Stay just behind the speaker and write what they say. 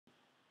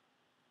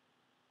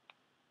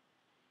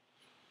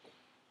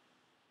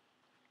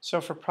So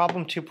for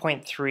problem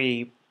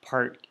 2.3,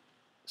 part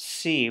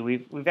C,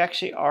 we've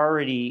actually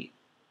already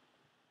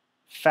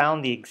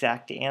found the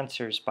exact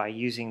answers by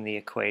using the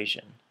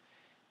equation.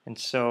 And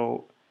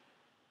so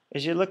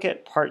as you look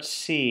at part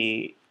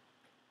C,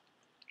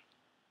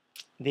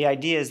 the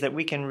idea is that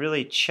we can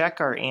really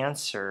check our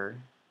answer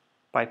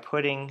by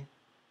putting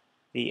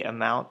the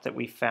amount that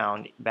we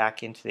found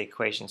back into the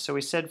equation. So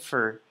we said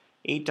for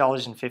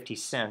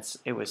 $8.50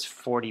 it was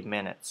 40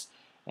 minutes.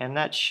 And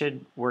that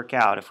should work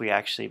out if we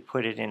actually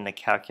put it in the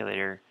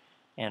calculator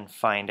and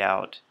find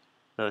out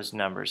those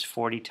numbers.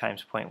 40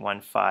 times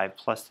 0.15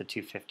 plus the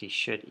 250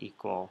 should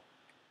equal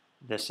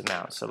this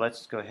amount. So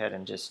let's go ahead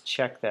and just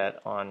check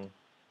that on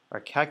our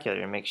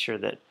calculator and make sure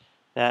that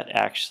that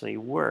actually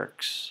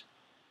works.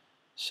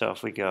 So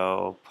if we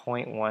go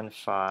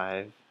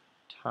 0.15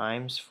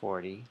 times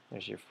 40,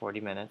 there's your 40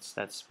 minutes,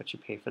 that's what you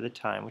pay for the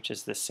time, which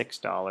is the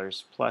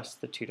 $6 plus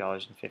the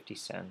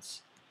 $2.50.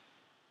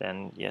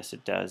 Then yes,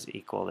 it does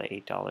equal the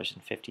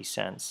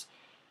 $8.50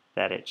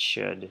 that it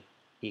should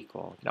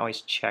equal. You can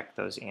always check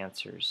those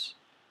answers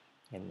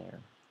in there.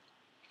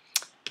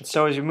 And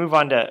so as we move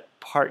on to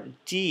part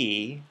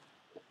D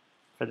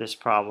for this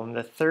problem,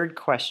 the third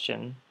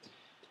question,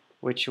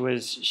 which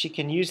was she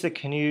can use the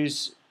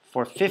canoes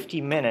for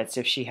 50 minutes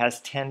if she has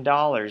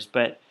 $10,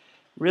 but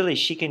really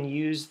she can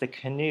use the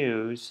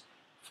canoes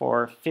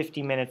for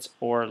 50 minutes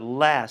or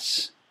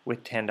less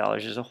with $10.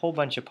 There's a whole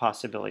bunch of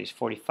possibilities: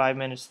 45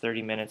 minutes,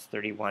 30 minutes,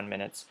 31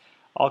 minutes,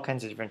 all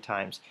kinds of different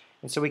times.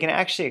 And so we can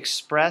actually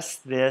express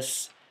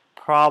this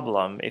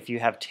problem, if you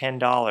have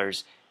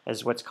 $10,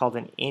 as what's called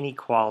an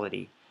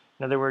inequality.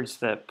 In other words,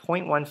 the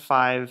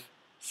 0.15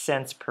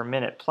 cents per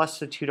minute plus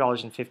the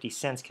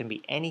 $2.50 can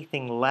be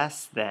anything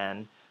less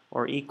than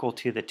or equal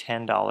to the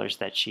 $10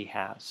 that she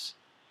has.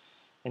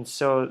 And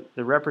so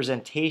the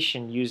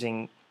representation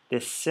using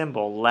this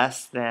symbol,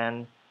 less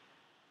than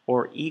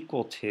or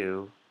equal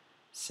to,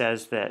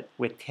 says that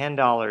with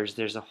 $10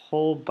 there's a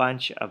whole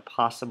bunch of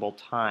possible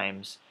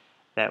times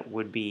that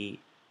would be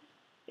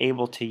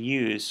able to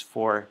use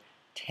for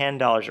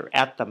 $10, or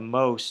at the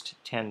most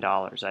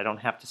 $10. I don't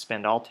have to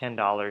spend all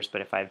 $10,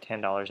 but if I have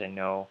 $10 I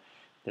know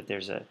that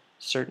there's a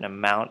certain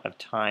amount of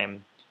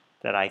time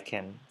that I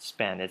can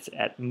spend. It's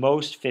at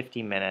most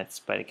 50 minutes,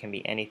 but it can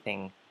be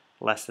anything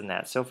less than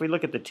that. So if we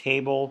look at the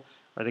table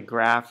or the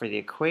graph or the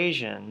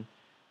equation,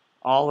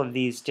 all of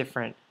these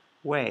different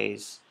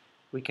ways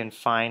we can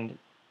find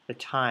the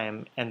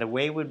time, and the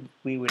way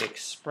we would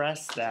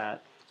express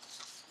that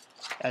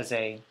as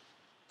a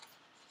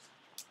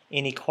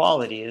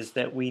inequality is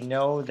that we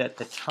know that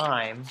the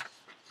time,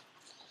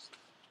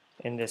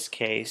 in this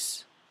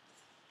case,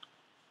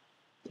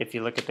 if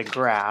you look at the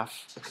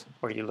graph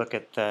or you look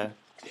at the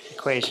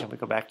equation, we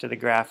go back to the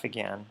graph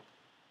again,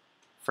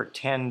 for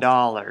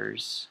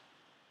 $10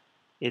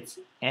 it's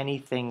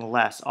anything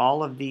less.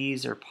 All of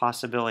these are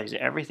possibilities.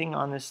 Everything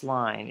on this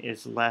line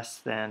is less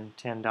than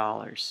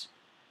 $10.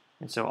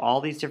 And so all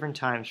these different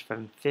times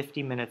from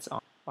 50 minutes on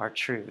are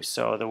true.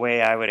 So the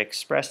way I would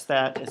express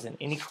that as an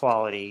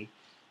inequality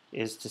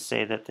is to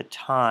say that the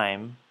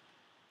time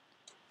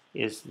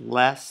is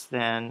less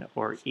than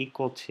or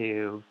equal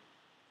to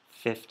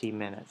 50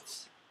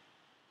 minutes.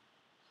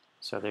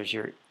 So there's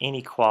your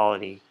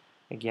inequality.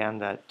 Again,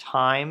 the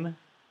time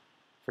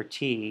for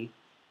t,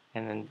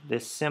 and then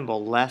this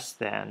symbol less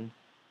than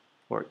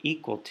or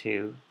equal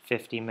to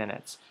 50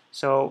 minutes.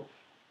 So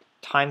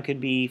time could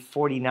be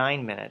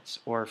 49 minutes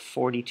or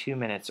 42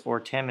 minutes or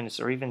 10 minutes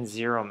or even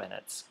 0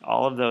 minutes.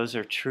 All of those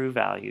are true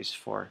values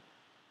for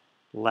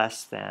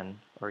less than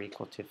or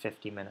equal to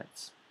 50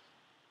 minutes.